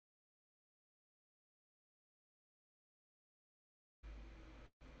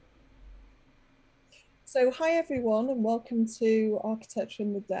So, hi everyone, and welcome to Architecture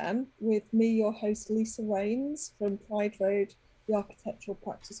in the Den with me, your host Lisa Rains from Pride Road, the Architectural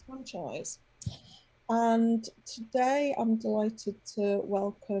Practice Franchise. And today I'm delighted to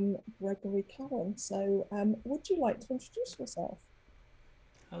welcome Gregory Cowan. So, would you like to introduce yourself?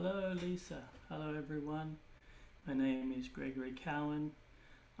 Hello, Lisa. Hello, everyone. My name is Gregory Cowan.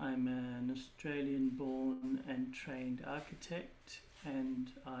 I'm an Australian born and trained architect,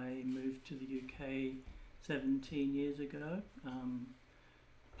 and I moved to the UK 17 years ago,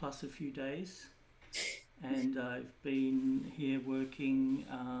 plus a few days. And I've been here working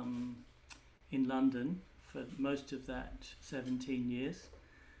in London for most of that 17 years,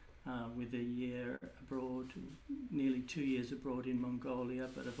 with a year abroad, nearly 2 years abroad in Mongolia,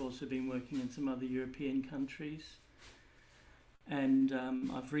 but I've also been working in some other European countries. And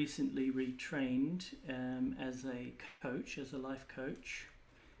I've recently retrained as a coach, as a life coach,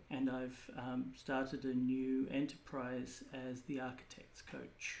 and I've started a new enterprise as the architect's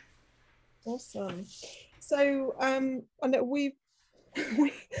coach. Awesome. So, I know we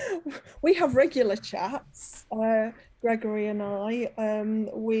we have regular chats. Gregory and I.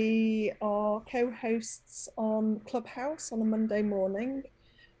 We are co-hosts on Clubhouse on a Monday morning.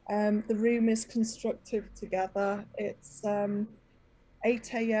 The room is constructive together. It's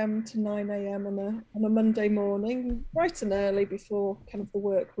 8 a.m. to 9 a.m. on a Monday morning, bright and early before kind of the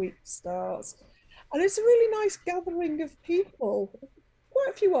work week starts. And it's a really nice gathering of people.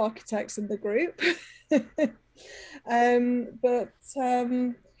 Quite a few architects in the group. But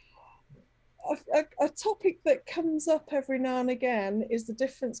a topic that comes up every now and again is the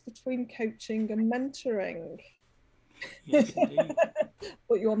difference between coaching and mentoring. Yes, indeed.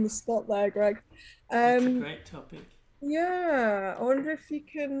 Put you on the spot there, Greg. It's a Um, great topic. yeah, I wonder if you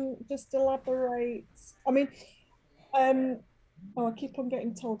can just elaborate. I mean, um, oh, I keep on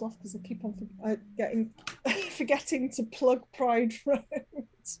getting told off because I keep on getting forgetting to plug Pride Road,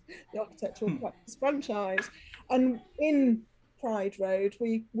 the architectural practice franchise. And in Pride Road,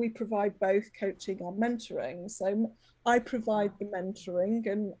 we provide both coaching and mentoring. So I provide the mentoring,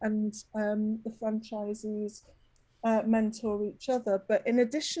 and the franchisees mentor each other. But in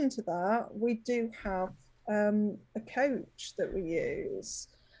addition to that, we do have a coach that we use,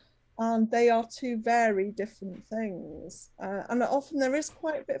 and they are two very different things. And often there is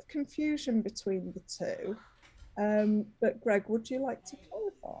quite a bit of confusion between the two. But Greg, would you like to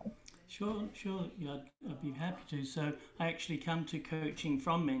clarify? Sure, sure. Yeah, I'd be happy to. So I actually come to coaching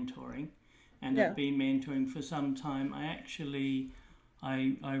from mentoring, and Yeah. I've been mentoring for some time.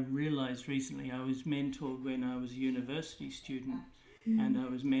 I realized recently I was mentored when I was a university student, and Mm. I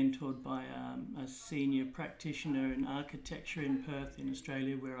was mentored by a senior practitioner in architecture in Perth, in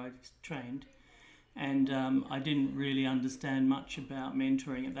Australia, where I trained. And I didn't really understand much about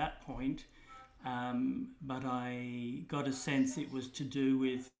mentoring at that point, but I got a sense it was to do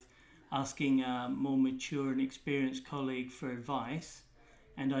with asking a more mature and experienced colleague for advice.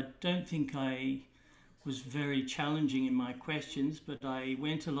 And I don't think I was very challenging in my questions, but I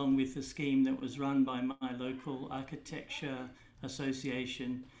went along with the scheme that was run by my local architecture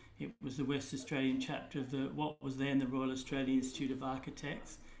association. It was the West Australian chapter of what was then the Royal Australian Institute of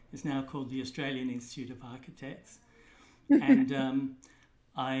Architects. It's now called the Australian Institute of Architects. And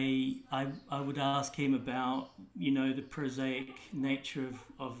I would ask him about, the prosaic nature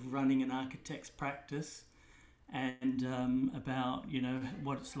of running an architect's practice, and about,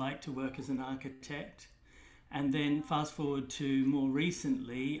 what it's like to work as an architect. And then fast forward to more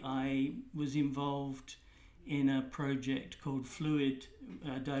recently, I was involved in a project called Fluid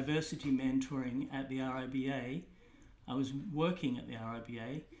Diversity Mentoring at the RIBA. I was working at the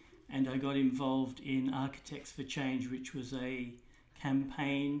RIBA, and I got involved in Architects for Change, which was a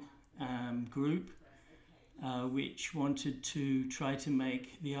campaign group which wanted to try to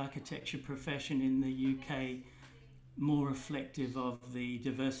make the architecture profession in the UK more reflective of the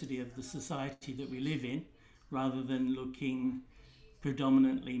diversity of the society that we live in, rather than looking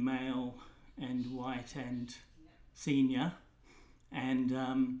predominantly male and white and senior. And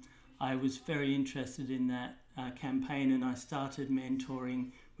I was very interested in that campaign, and I started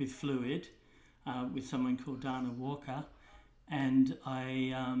mentoring with Fluid with someone called Dana Walker. And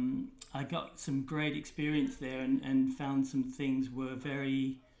I got some great experience there, and found some things were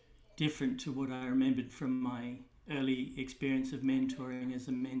very different to what I remembered from my early experience of mentoring as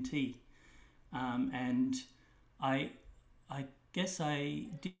a mentee. And I, I guess I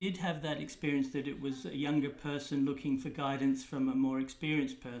did have that experience, that it was a younger person looking for guidance from a more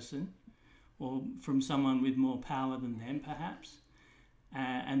experienced person, or from someone with more power than them, perhaps.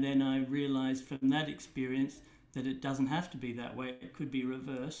 And then I realized from that experience that it doesn't have to be that way. It could be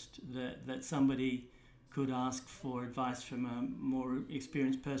reversed, that somebody could ask for advice from a more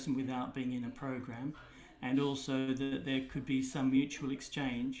experienced person without being in a program, and also that there could be some mutual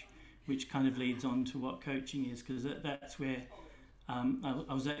exchange, which kind of leads on to what coaching is, because that's where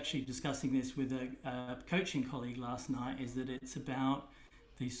I was actually discussing this with a coaching colleague last night, is that it's about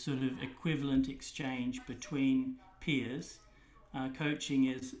the sort of equivalent exchange between peers. Coaching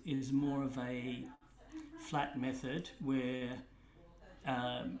is more of a flat method where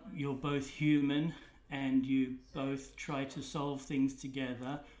you're both human and you both try to solve things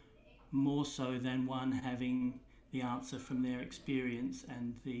together, more so than one having the answer from their experience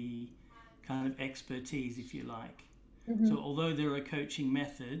and the kind of expertise, if you like. Mm-hmm. So, although there are coaching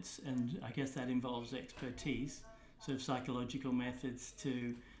methods, and I guess that involves expertise, sort of psychological methods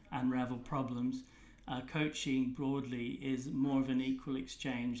to unravel problems, coaching broadly is more of an equal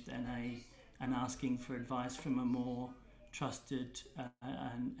exchange than an asking for advice from a more trusted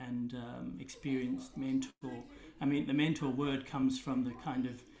and experienced mentor. I mean, the mentor word comes from the kind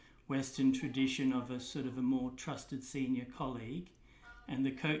of Western tradition of a sort of a more trusted senior colleague, and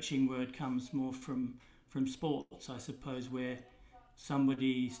the coaching word comes more from sports, I suppose, where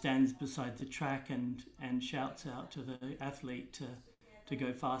somebody stands beside the track and shouts out to the athlete to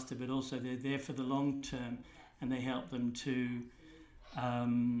go faster, but also they're there for the long term and they help them to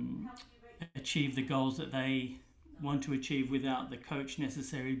um, achieve the goals that they want to achieve without the coach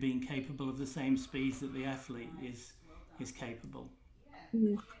necessarily being capable of the same speeds that the athlete is capable.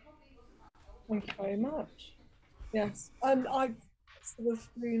 Mm. Thank you very much. Yes, I've sort of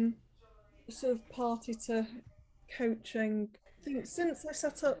been sort of party to coaching. I think since I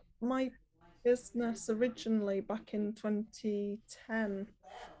set up my business originally back in 2010.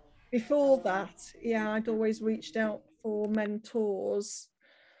 Before that, yeah, I'd always reached out for mentors.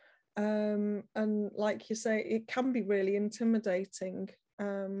 And like you say, it can be really intimidating.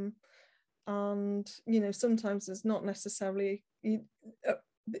 And sometimes there's not necessarily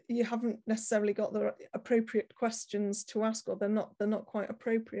you haven't necessarily got the appropriate questions to ask, or they're not quite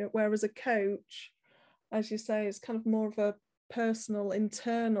appropriate. Whereas a coach, as you say, is kind of more of a personal,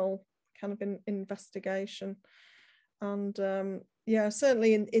 internal kind of investigation. And yeah,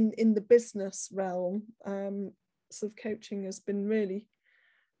 certainly in the business realm, sort of coaching has been really,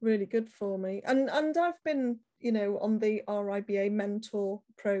 really good for me. And I've been, on the RIBA mentor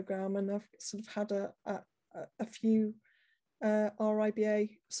program, and I've sort of had a few RIBA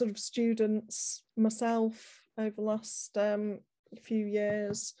sort of students myself over the last few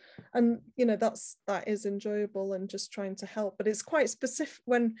years. And that is enjoyable, and just trying to help. But it's quite specific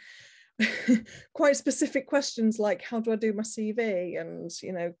when quite specific questions like, how do I do my CV, and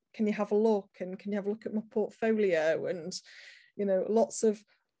can you have a look, and can you have a look at my portfolio, and lots of,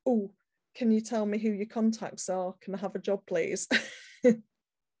 oh, can you tell me who your contacts are, can I have a job please? I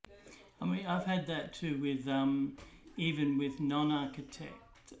mean, I've had that too with even with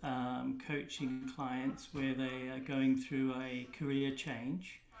non-architect coaching clients where they are going through a career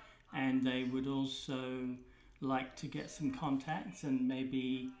change, and they would also like to get some contacts and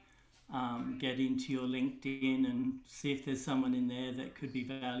maybe get into your LinkedIn and see if there's someone in there that could be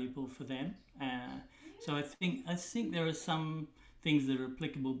valuable for them. So I think there are some things that are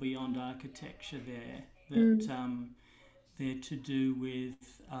applicable beyond architecture there that Mm, they're to do with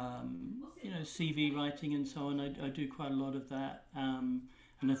CV writing and so on. I do quite a lot of that, and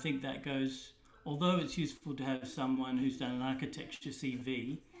I think that goes. Although it's useful to have someone who's done an architecture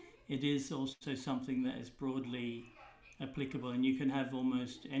CV, it is also something that is broadly applicable, and you can have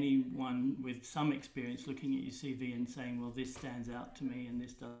almost anyone with some experience looking at your CV and saying, well, this stands out to me and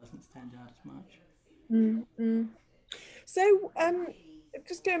this doesn't stand out as much. mm, mm. So,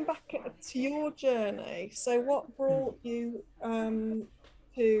 just going back to your journey, so what brought you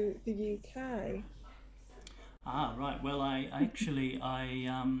to the UK? Right. Well, I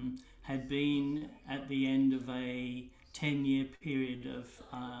had been at the end of a 10-year period of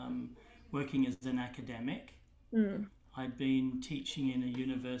working as an academic. Mm, I'd been teaching in a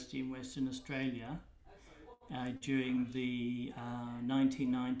university in Western Australia during the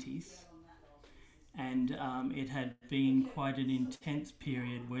 1990s, and it had been quite an intense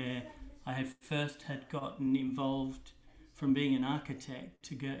period where I had first had gotten involved from being an architect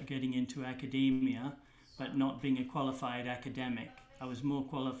to getting into academia, but not being a qualified academic. I was more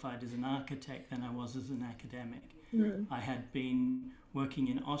qualified as an architect than I was as an academic. mm, I had been working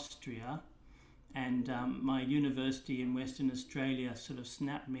in Austria, and my university in Western Australia sort of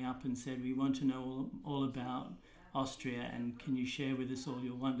snapped me up and said, we want to know all about Austria, and can you share with us all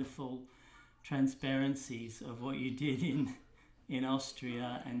your wonderful transparencies of what you did in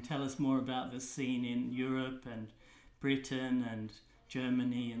Austria, and tell us more about the scene in Europe and Britain and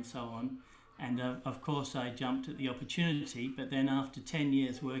Germany and so on. And of course, I jumped at the opportunity. But then, after 10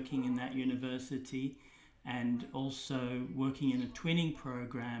 years working in that university and also working in a twinning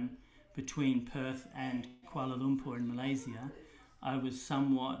program between Perth and Kuala Lumpur in Malaysia, I was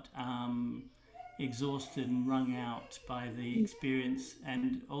somewhat exhausted and wrung out by the experience.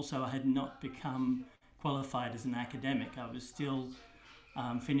 And also, I had not become qualified as an academic. I was still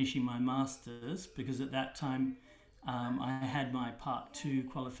finishing my master's because at that time I had my Part 2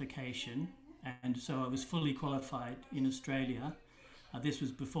 qualification, and so I was fully qualified in Australia. This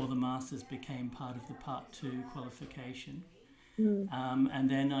was before the master's became part of the Part 2 qualification. Mm. And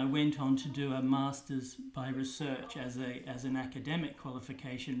then I went on to do a master's by research as an academic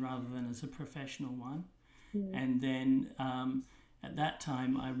qualification rather than as a professional one. Mm. And then at that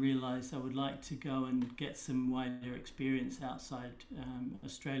time, I realised I would like to go and get some wider experience outside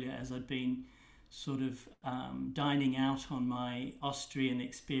Australia, as I'd been sort of dining out on my Austrian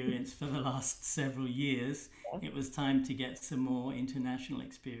experience for the last several years. It was time to get some more international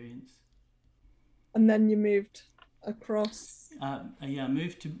experience. And then you moved across. Yeah, I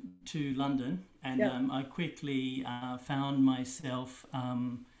moved to London, and Yeah. I quickly found myself.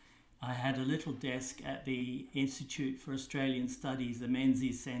 I had a little desk at the Institute for Australian Studies, the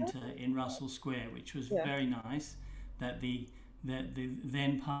Menzies Centre in Russell Square, which was Yeah. very nice. That the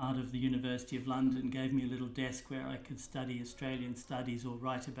then part of the University of London gave me a little desk where I could study Australian studies or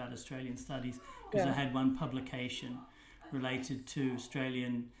write about Australian studies, because I Yeah. had one publication related to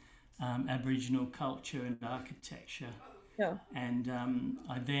Australian Aboriginal culture and architecture. Yeah. And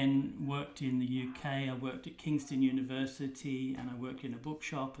I then worked in the UK. I worked at Kingston University, and I worked in a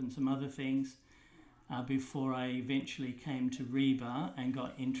bookshop and some other things before I eventually came to Reba and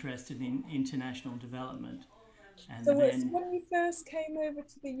got interested in international development. So, And so then when you first came over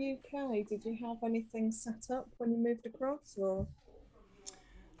to the UK, did you have anything set up when you moved across, or?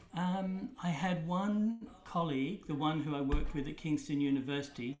 I had one colleague, the one who I worked with at Kingston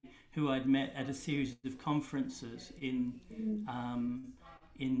University, who I'd met at a series of conferences Mm.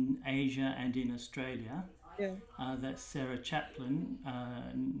 in Asia and in Australia. Yeah. That's Sarah Chaplin,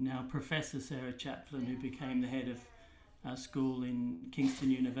 now Professor Sarah Chaplin, who became the head of school in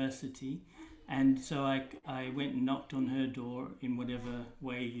Kingston University. And so I went and knocked on her door in whatever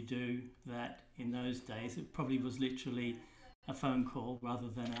way you do that in those days. It probably was literally a phone call rather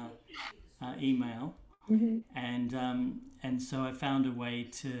than a email. Hmm. And so I found a way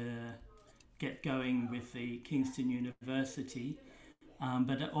to get going with the Kingston University.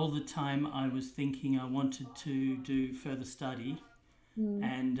 But all the time I was thinking I wanted to do further study, Mm.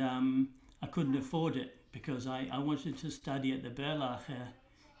 and I couldn't afford it because I wanted to study at the Berlage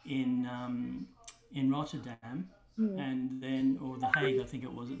in Rotterdam, Mm. and then, or The Hague, I think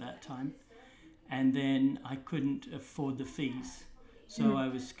it was at that time, and then I couldn't afford the fees. So Mm. I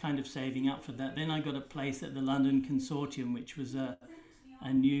was kind of saving up for that. Then I got a place at the London Consortium, which was a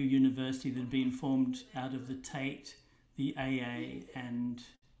new university that had been formed out of the Tate, the AA, and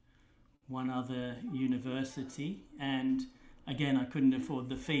one other university. And again, I couldn't afford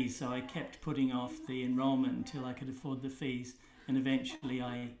the fees, so I kept putting off the enrolment until I could afford the fees. And eventually,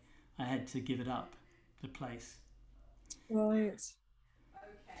 I had to give it up, the place. Right.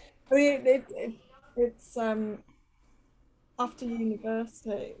 I mean, it's after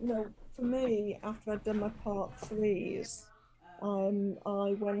university. No, for me, after I'd done my part threes,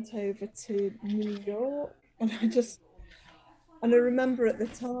 I went over to New York, and I remember at the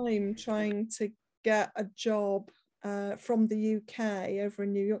time trying to get a job from the UK over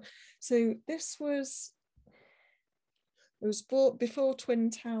in New York. So this was it was before Twin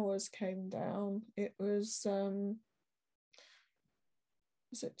Towers came down. It was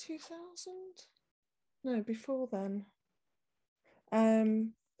it 2000? No, before then.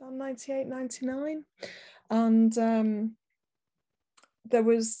 98, 99. And there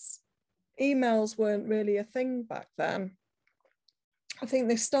was emails weren't really a thing back then. I think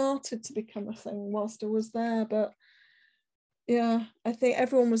they started to become a thing whilst I was there, but yeah, I think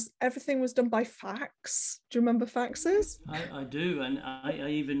everything was done by fax. Do you remember faxes? I do, and I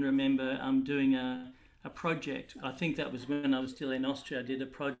even remember doing a project. I think that was when I was still in Austria. I did a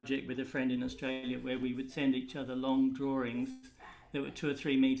project with a friend in Australia where we would send each other long drawings that were 2 or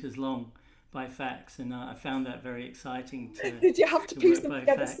 3 meters long by fax, and I found that very exciting Did you have to to piece work them by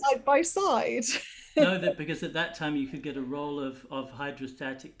together fax. side by side? No, that because at that time you could get a roll of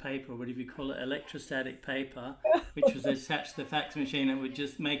hydrostatic paper, or whatever you call it, electrostatic paper, which was attached to the fax machine and would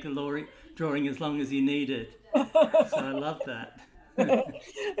just make a drawing as long as you needed. So I loved that.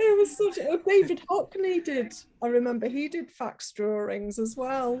 It was David Hockney did. I remember he did fax drawings as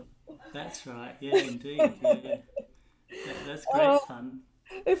well. That's right. Yeah, indeed. Yeah, that's great Oh, fun.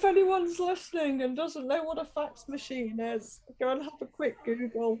 If anyone's listening and doesn't know what a fax machine is, go and have a quick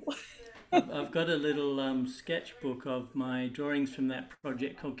Google. I've got a little sketchbook of my drawings from that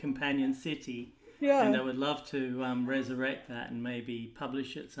project called Companion City, and Yeah. I would love to resurrect that and maybe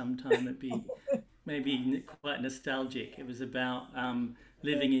publish it sometime. It'd be maybe quite nostalgic. It was about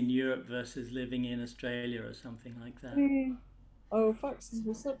living in Europe versus living in Australia or something like that. Mm. Oh, faxes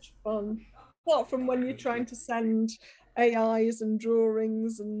were such fun. Apart from when you're trying to send AIs and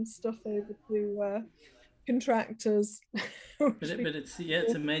drawings and stuff over to contractors, But which it, we, but it's yeah,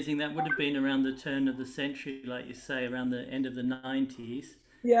 it's amazing. That would have been around the turn of the century, like you say, around the end of the 90s, that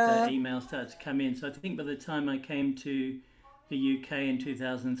yeah. email started to come in. So I think by the time I came to the UK in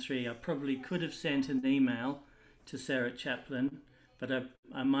 2003, I probably could have sent an email to Sarah Chaplin, but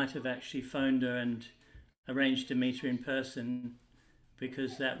I might have actually phoned her and arranged to meet her in person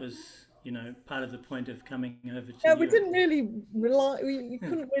because that was, part of the point of coming over to Yeah, we Europe. didn't really rely, you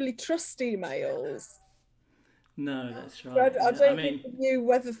couldn't really trust emails. No, that's So right. I Yeah, I don't think mean, we knew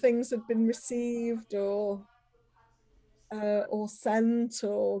whether things had been received or sent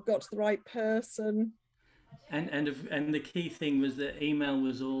or got to the right person. and the key thing was that email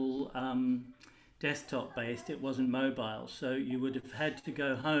was all desktop based. It wasn't mobile, so you would have had to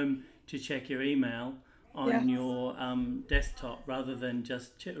go home to check your email Yeah, on your desktop rather than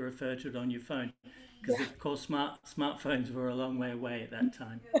just refer to it on your phone, because yeah. of course smartphones were a long way away at that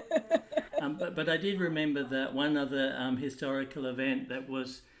time. But I did remember that one other historical event that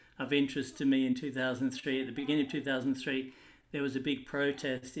was of interest to me in 2003. At the beginning of 2003, there was a big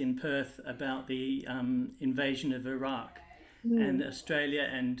protest in Perth about the invasion of Iraq, Mm, and Australia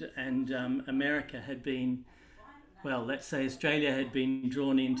and America had been, well, let's say Australia had been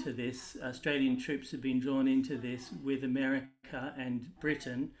drawn into this. Australian troops had been drawn into this with America and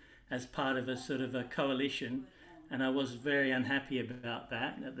Britain as part of a sort of a coalition, and I was very unhappy about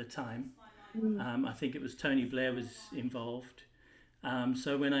that at the time. mm, I think it was Tony Blair was involved.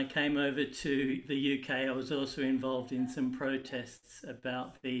 So when I came over to the UK, I was also involved in some protests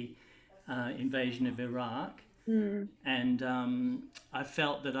about the invasion of Iraq, mm. and I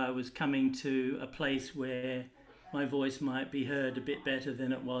felt that I was coming to a place where my voice might be heard a bit better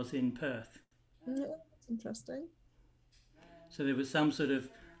than it was in Perth. Yeah, that's interesting. So there was some sort of,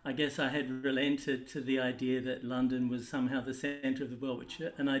 I guess I had relented to the idea that London was somehow the centre of the world, which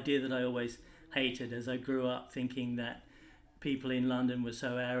an idea that I always hated as I grew up, thinking that people in London were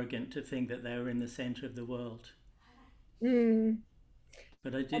so arrogant to think that they were in the centre of the world. Mm.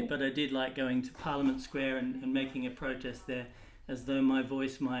 But I did like going to Parliament Square and making a protest there, as though my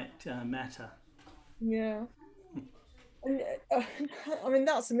voice might matter. Yeah. And, uh, I mean,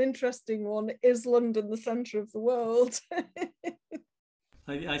 that's an interesting one. Is London the centre of the world?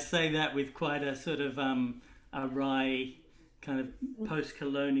 I say that with quite a sort of a wry, kind of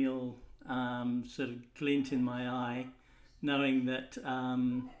post-colonial sort of glint in my eye, knowing that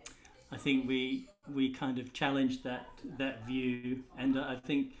I think we kind of challenged that view, and I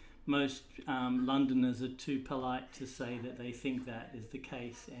think most Londoners are too polite to say that they think that is the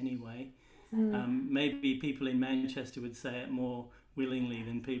case anyway. Mm. Maybe people in Manchester would say it more willingly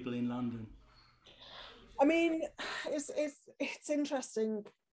than people in London. I mean, it's interesting.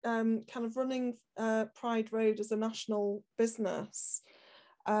 Kind of running Pride Road as a national business.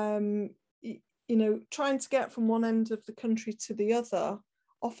 Um, trying to get from one end of the country to the other.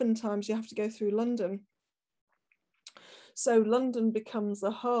 Oftentimes, you have to go through London. So London becomes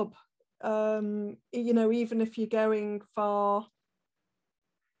a hub. Even if you're going far,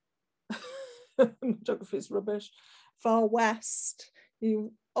 geography is rubbish, far west,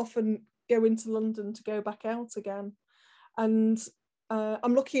 you often go into London to go back out again. And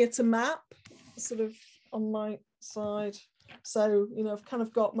I'm looking at a map sort of on my side. So, I've kind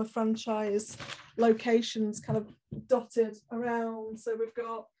of got my franchise locations kind of dotted around. So we've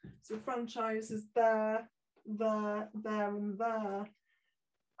got some franchises there, and there.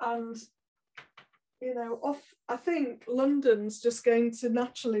 And, I think London's just going to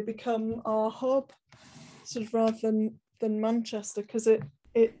naturally become our hub, sort of rather than Manchester, because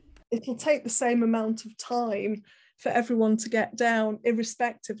it'll take the same amount of time for everyone to get down,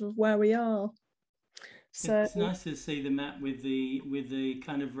 irrespective of where we are. So It's nice to see the map with the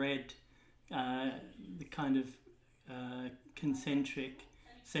kind of red, the kind of concentric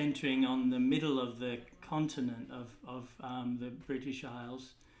centering on the middle of the continent of the British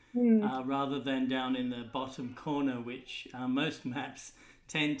Isles, rather than down in the bottom corner, which most maps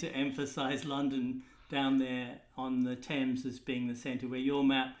tend to emphasise London down there on the Thames as being the centre, where your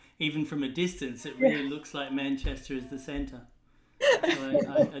map, even from a distance, it yeah. really looks like Manchester is the centre.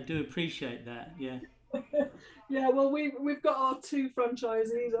 So I do appreciate that, yeah. Yeah, well, we've got our two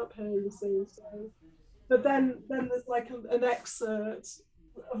franchisees up here, you see. So, but then there's like an excerpt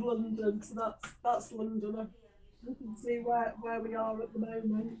of London, so that's London. You can see where we are at the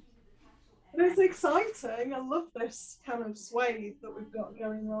moment. But it's exciting. I love this kind of swathe that we've got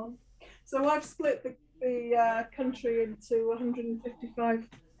going on. So I've split the country into 155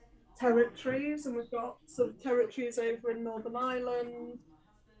 territories, and we've got sort of territories over in Northern Ireland,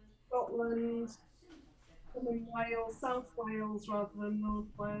 Scotland, some in Wales, South Wales rather than North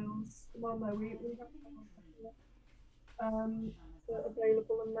Wales. Well, no, we have um,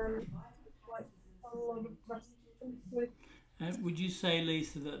 available, and then like a lot of the rest of the country. Would you say,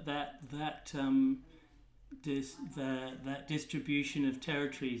 Lisa, that distribution of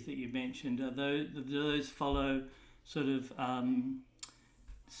territories that you mentioned, do those follow sort of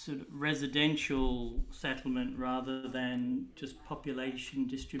residential settlement rather than just population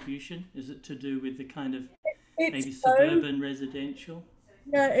distribution? Is it to do with the kind of It's maybe both. suburban residential?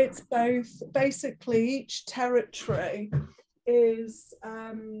 Yeah, it's both. Basically, is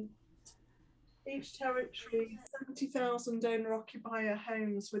each territory 70,000 owner occupier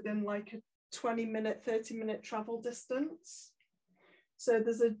homes within like a 20-minute, 30-minute travel distance. So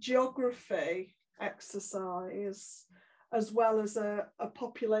there's a geography exercise as well as a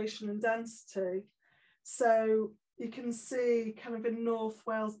population and density. So you can see kind of in North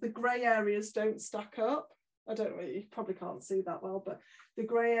Wales, the grey areas don't stack up. I don't know, you probably can't see that well, but the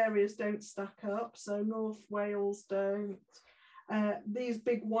grey areas don't stack up. So North Wales don't. These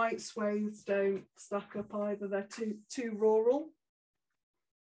big white swathes don't stack up either. They're too rural.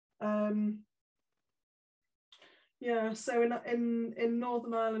 Yeah, so in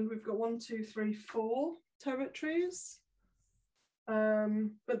Northern Ireland, we've got 1, 2, 3, 4 territories.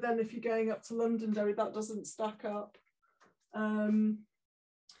 But then if you're going up to Londonderry, that doesn't stack up.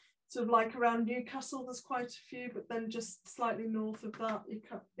 Sort of like around Newcastle, there's quite a few, but then just slightly north of that,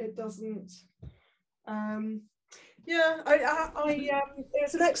 it doesn't. Yeah,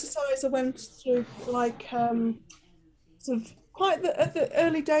 it's an exercise I went through, like sort of quite at the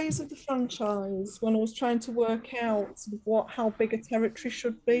early days of the franchise when I was trying to work out sort of how big a territory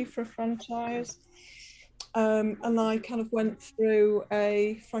should be for a franchise. And I kind of went through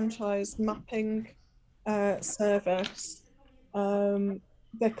a franchise mapping service.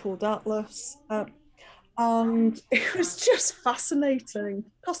 They're called Atlas. And it was just fascinating.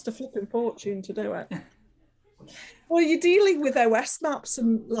 Cost a flipping fortune to do it. Well, you're dealing with OS maps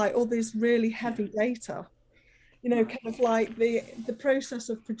and like all these really heavy data. Kind of like the process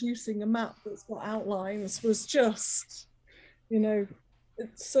of producing a map that's got outlines was just,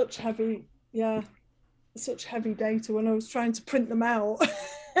 it's such heavy data when I was trying to print them out.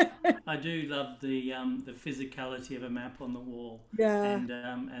 I do love the physicality of a map on the wall, Yeah,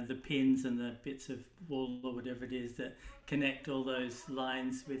 and the pins and the bits of wall or whatever it is that connect all those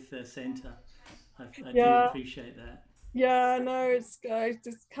lines with the centre. I do yeah, appreciate that. yeah. No, it's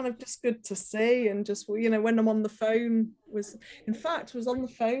kind of just good to see, and just when I'm on the phone in fact, was on the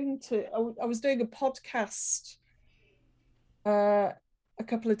phone I was doing a podcast a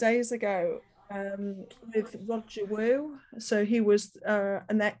couple of days ago with Roger Wu. So he was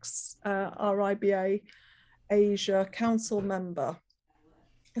an ex RIBA Asia Council member.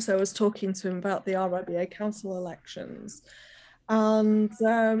 So I was talking to him about the RIBA Council elections. And,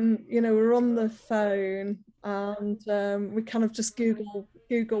 we were on the phone and we kind of just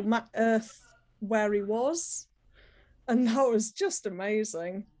Google Map Earth where he was. And that was just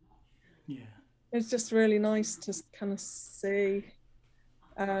amazing. Yeah. It's just really nice to kind of see.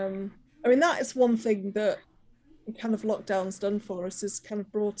 I mean, that is one thing that kind of lockdown's done for us, is kind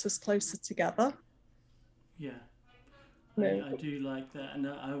of brought us closer together. Yeah. You know, I do like that, and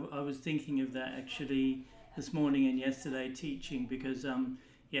I was thinking of that actually this morning and yesterday teaching, because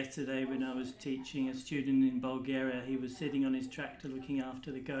yesterday when I was teaching a student in Bulgaria, he was sitting on his tractor looking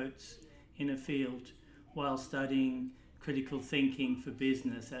after the goats in a field while studying critical thinking for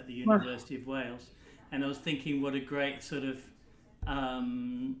business at the University of Wales, and I was thinking what a great sort of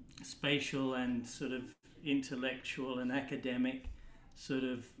spatial and sort of intellectual and academic sort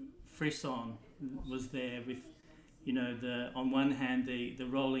of frisson was there with, on one hand the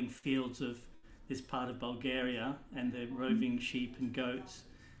rolling fields of this part of Bulgaria and the roving sheep and goats,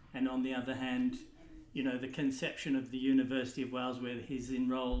 and on the other hand, the conception of the University of Wales where he's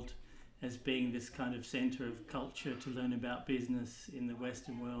enrolled as being this kind of centre of culture to learn about business in the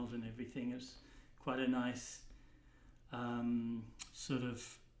Western world and everything. Is quite a nice sort of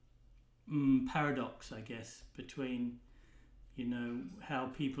paradox, I guess, between how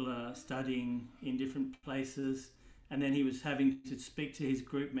people are studying in different places, and then he was having to speak to his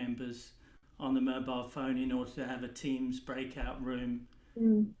group members on the mobile phone in order to have a Teams breakout room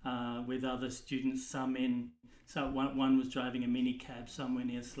Mm. with other students. So one was driving a minicab somewhere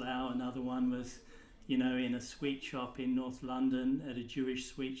near Slough. Another one was, in a sweet shop in North London at a Jewish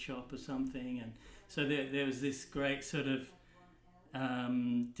sweet shop or something. And so there was this great sort of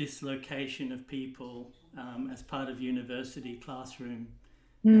dislocation of people as part of university classroom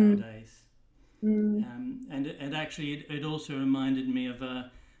Mm. nowadays. Mm. And actually, it also reminded me of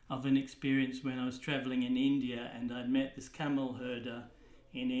an experience when I was traveling in India, and I'd met this camel herder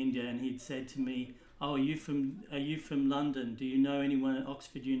in India, and he'd said to me, "Oh, are you from London? Do you know anyone at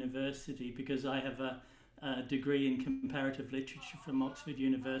Oxford University? Because I have a degree in comparative literature from Oxford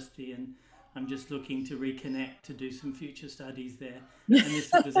University, and I'm just looking to reconnect to do some future studies there." And this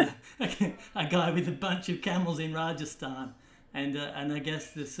was a guy with a bunch of camels in Rajasthan, and I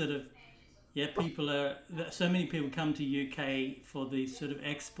guess the sort of people are so many people come to UK for the sort of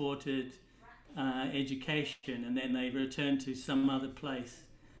exported education, and then they return to some other place.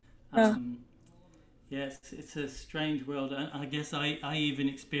 Yeah. Um, yes, it's a strange world. I guess I even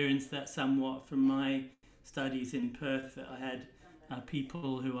experienced that somewhat from my studies in Perth. That I had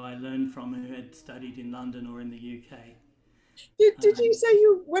people who I learned from who had studied in London or in the UK. Did you Um, say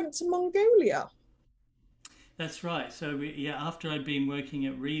you went to Mongolia? that's right. So after I'd been working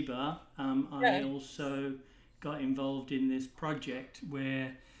at Reba, I Yeah. also got involved in this project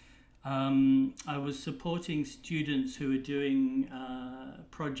where I was supporting students who were doing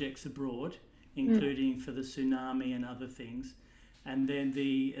projects abroad, Mm. including for the tsunami and other things. And then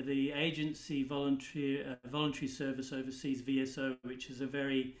the agency voluntary service overseas VSO, which is a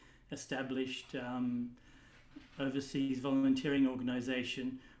very established overseas volunteering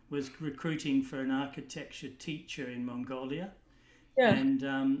organisation, was recruiting for an architecture teacher in Mongolia. Yeah. And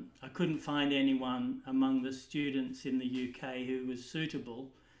I couldn't find anyone among the students in the UK who was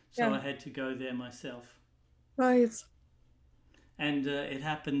suitable, so Yeah. I had to go there myself. Right. And it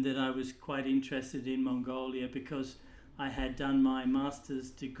happened that I was quite interested in Mongolia because I had done my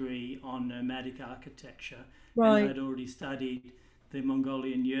master's degree on nomadic architecture, and Right. I'd already studied the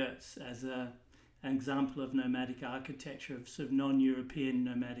Mongolian yurts as an example of nomadic architecture, of sort of non-European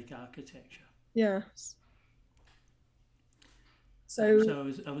nomadic architecture. Yes. So,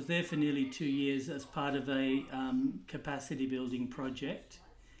 So I was there for nearly 2 years as part of a capacity building project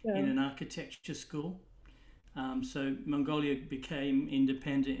in yeah. an architecture school. So Mongolia became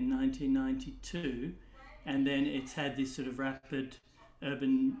independent in 1992, and then it's had this sort of rapid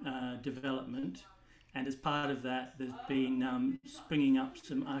urban development. And as part of that, there's been springing up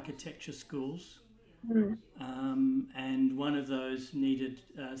some architecture schools, Mm. and one of those needed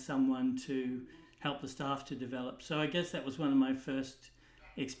someone to help the staff to develop. So I guess that was one of my first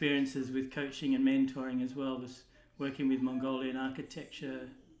experiences with coaching and mentoring as well, was working with Mongolian architecture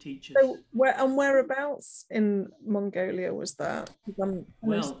teachers. Whereabouts in Mongolia was that? 'Cause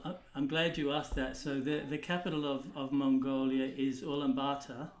Well, I'm glad you asked that. So the capital of Mongolia is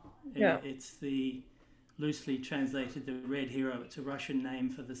Ulaanbaatar. yeah. It's the loosely translated the Red Hero. It's a Russian name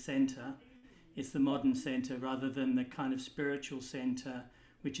for the center. It's the modern center rather than the kind of spiritual center,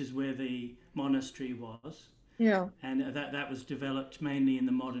 which is where the monastery was. Yeah. And that was developed mainly in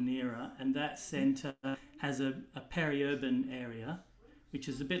the modern era. And that centre has a peri-urban area, which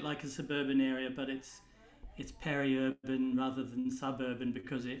is a bit like a suburban area, but it's peri-urban rather than suburban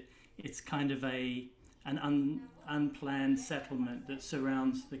because it's kind of an unplanned settlement that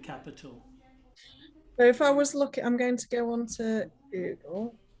surrounds the capital. So if I was looking, I'm going to go on to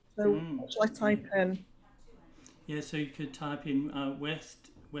Google. So Mm. what shall I type in? Yeah, so you could type in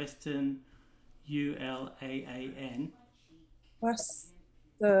Western ULAAN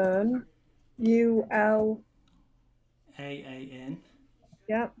Western UL. AAN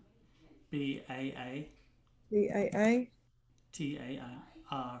Yeah. BAA CAA.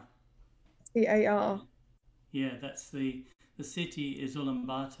 TAR. CAR. Yeah, that's the city is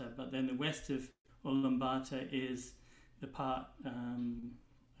Ulaanbaatar, but then the west of Ulaanbaatar is the part.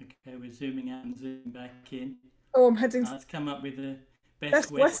 Okay, we're zooming out and zooming back in. Oh, I'm heading It's come up with the Best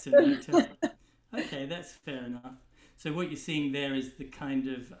Best Western Western. Hotel. Okay, that's fair enough. So what you're seeing there is the kind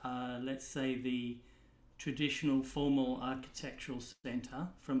of, let's say, the traditional formal architectural centre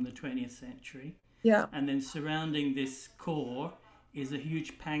from the 20th century. Yeah. And then surrounding this core is a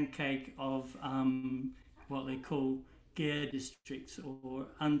huge pancake of what they call gear districts or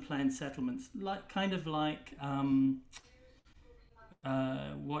unplanned settlements, like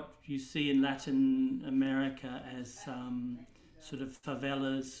what you see in Latin America as sort of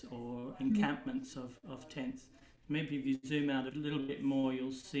favelas or encampments of tents. Maybe if you zoom out a little bit more,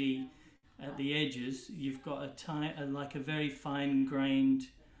 you'll see at the edges you've got like a very fine grained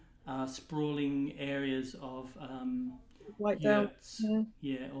sprawling areas of Like down. yurts. Yeah.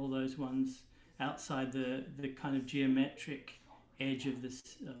 Yeah, all those ones outside the kind of geometric edge of the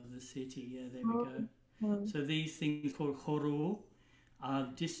city. Yeah, there we Oh, go. oh, So these things called horo are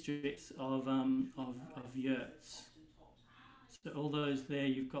districts of yurts. So all those there,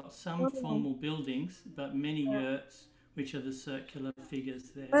 you've got some oh, formal buildings, but many yurts, which are the circular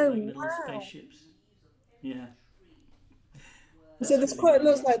figures there, oh, like little wow. spaceships. Yeah, So that's there's really quite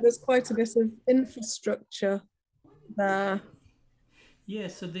looks cool. like there's quite a bit of infrastructure there. Yeah,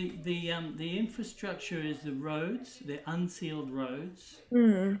 so the infrastructure is the roads, the unsealed roads,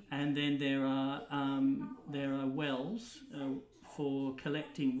 Hmm. and then there are wells for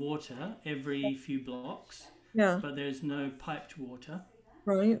collecting water every few blocks, Yeah. but there's no piped water,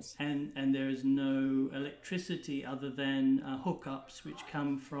 Right. and there is no electricity other than hookups which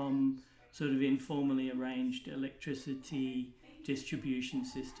come from sort of informally arranged electricity distribution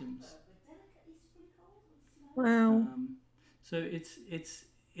systems. Wow. Um, so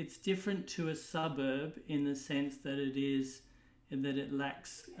it's different to a suburb in the sense that it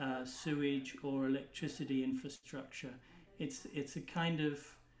lacks sewage or electricity infrastructure. It's a kind of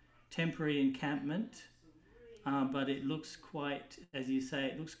temporary encampment, but it looks quite, as you say,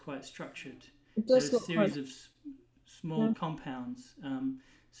 it looks quite structured. It There are does a look quite. series of small Yeah. compounds.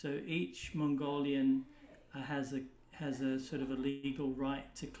 So each Mongolian has a sort of a legal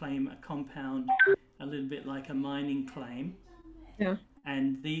right to claim a compound, a little bit like a mining claim. Yeah.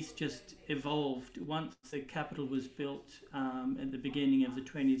 And these just evolved once the capital was built at the beginning of the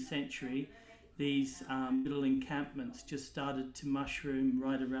 20th century. These little encampments just started to mushroom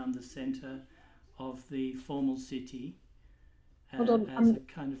right around the centre of the formal city Hold on. as a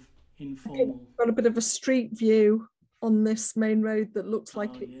kind of I think informal. I've got a bit of a street view on this main road that looks Oh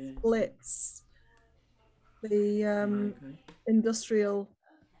like it yeah, splits the yeah, great. industrial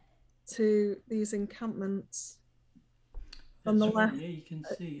to these encampments on the That's right. left. Yeah, you can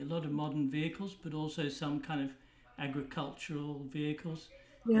uh, see a lot of modern vehicles, but also some kind of agricultural vehicles.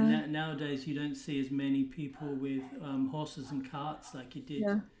 And Yeah. nowadays, you don't see as many people with horses and carts like you did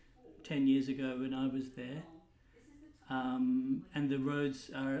Yeah. 10 years ago when I was there. And the roads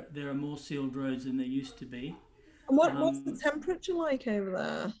there are more sealed roads than there used to be. And what's the Um, temperature like over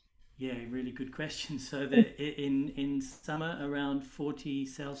there? yeah, really good question. So in summer around 40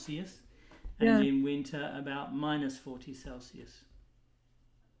 Celsius, and Yeah. in winter about minus 40 Celsius.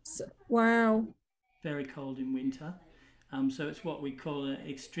 Wow. Very cold in winter. So it's what we call an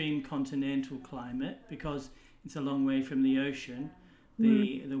extreme continental climate because it's a long way from the ocean.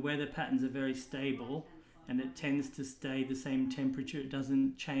 Mm. The weather patterns are very stable and it tends to stay the same temperature. It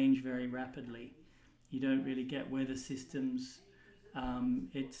doesn't change very rapidly. You don't really get weather systems.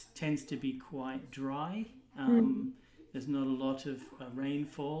 It tends to be quite dry. Mm. There's not a lot of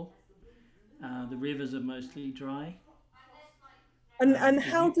rainfall. The rivers are mostly dry. And The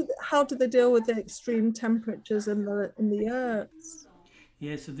u- how do they deal with the extreme temperatures in the earths?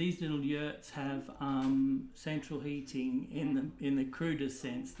 Yeah, so these little yurts have central heating in the crudest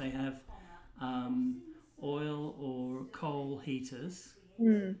sense. They have um, oil or coal heaters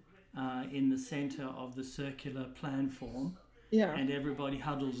Mm. in the centre of the circular plan form, Yeah. and everybody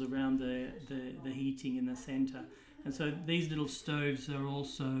huddles around the heating in the centre. And so these little stoves are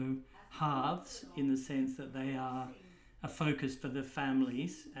also hearths in the sense that they are a focus for the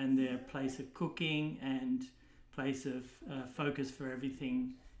families and they're a place of cooking and place of focus for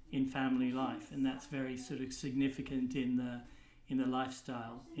everything in family life, and that's very sort of significant in the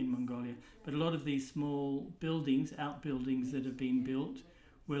lifestyle in Mongolia. But a lot of these small buildings, outbuildings that have been built,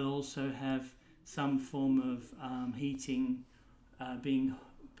 will also have some form of heating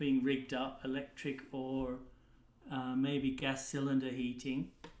being rigged up, electric or maybe gas cylinder heating,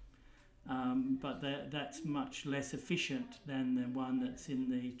 but that's much less efficient than the one that's in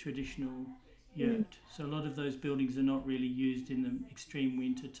the traditional Mm. yurt. So a lot of those buildings are not really used in the extreme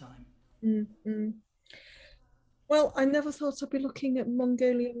winter time. Mm. Mm. Well, I never thought I'd be looking at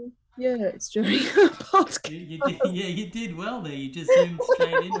Mongolian yurts during a podcast. You did, yeah, you did well there. You just zoomed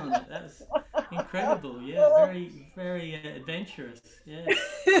straight in on it. That's incredible. Yeah, very adventurous. Yeah,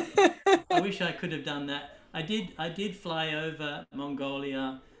 I wish I could have done that. I did fly over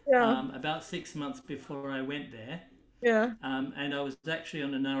Mongolia Yeah. about 6 months before I went there. Yeah. And I was actually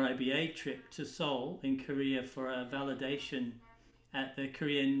on an RIBA trip to Seoul in Korea for a validation at the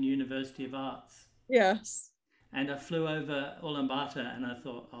Korean University of Arts. Yes. And I flew over Ulaanbaatar and I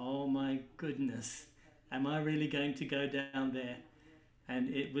thought, oh my goodness, am I really going to go down there? And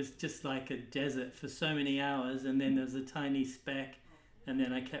it was just like a desert for so many hours. And then there was a tiny speck. And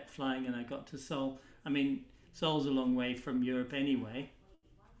then I kept flying and I got to Seoul. I mean, Seoul's a long way from Europe anyway.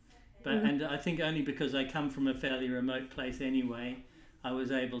 But and I think only because I come from a fairly remote place anyway, I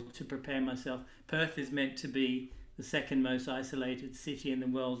was able to prepare myself. Perth is meant to be the second most isolated city in the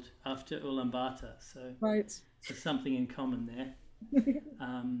world after Ulaanbaatar, so Right. there's something in common there.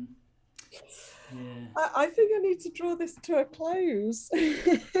 Um, yeah. I think I need to draw this to a close.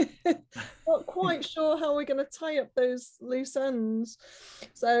 Not quite sure how we're going to tie up those loose ends.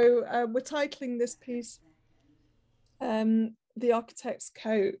 So we're titling this piece The Architect's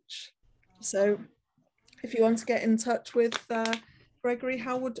Coach. So if you want to get in touch with Gregory,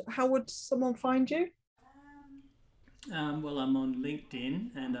 how would someone find you? Well, I'm on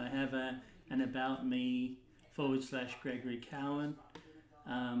LinkedIn and I have an about me / Gregory Cowan.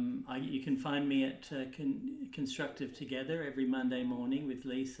 You can find me at Constructive Together every Monday morning with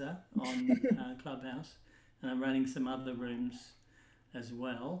Lisa on Clubhouse, and I'm running some other rooms as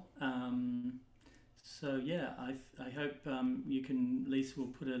well. So yeah, I hope you can. Lisa will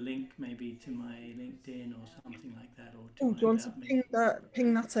put a link maybe to my LinkedIn or something like that, or to Oh, my do you want to about me.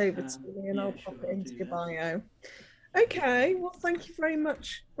 ping that over to me and Yeah, I'll pop sure, it I'll into do your that. bio. Okay, well, thank you very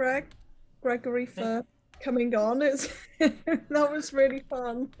much, Gregory, Thank, for coming on. It's that was really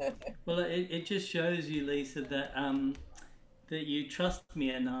fun. well, it just shows you, Lisa, that you trust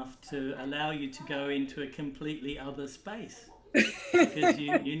me enough to allow you to go into a completely other space, because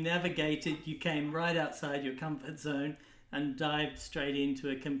you navigated, you came right outside your comfort zone and dived straight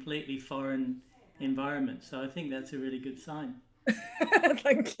into a completely foreign environment. So I think that's a really good sign.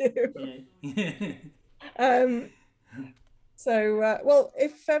 Thank you. Yeah. Um, well,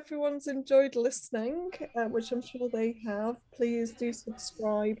 if everyone's enjoyed listening, which I'm sure they have, please do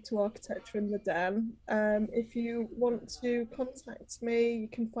subscribe to Architecture in the Den. If you want to contact me, you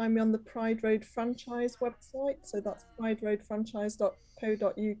can find me on the Pride Road franchise website. So that's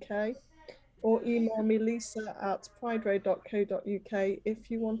prideroadfranchise.co.uk, or email me lisa@prideroad.co.uk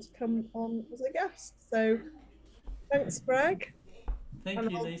if you want to come on as a guest. So thanks, Greg. And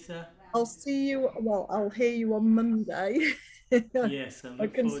Thank you, Lisa. I'll see you, well, I'll hear you on Monday. Yes, I I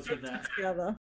look forward to construct it that. together.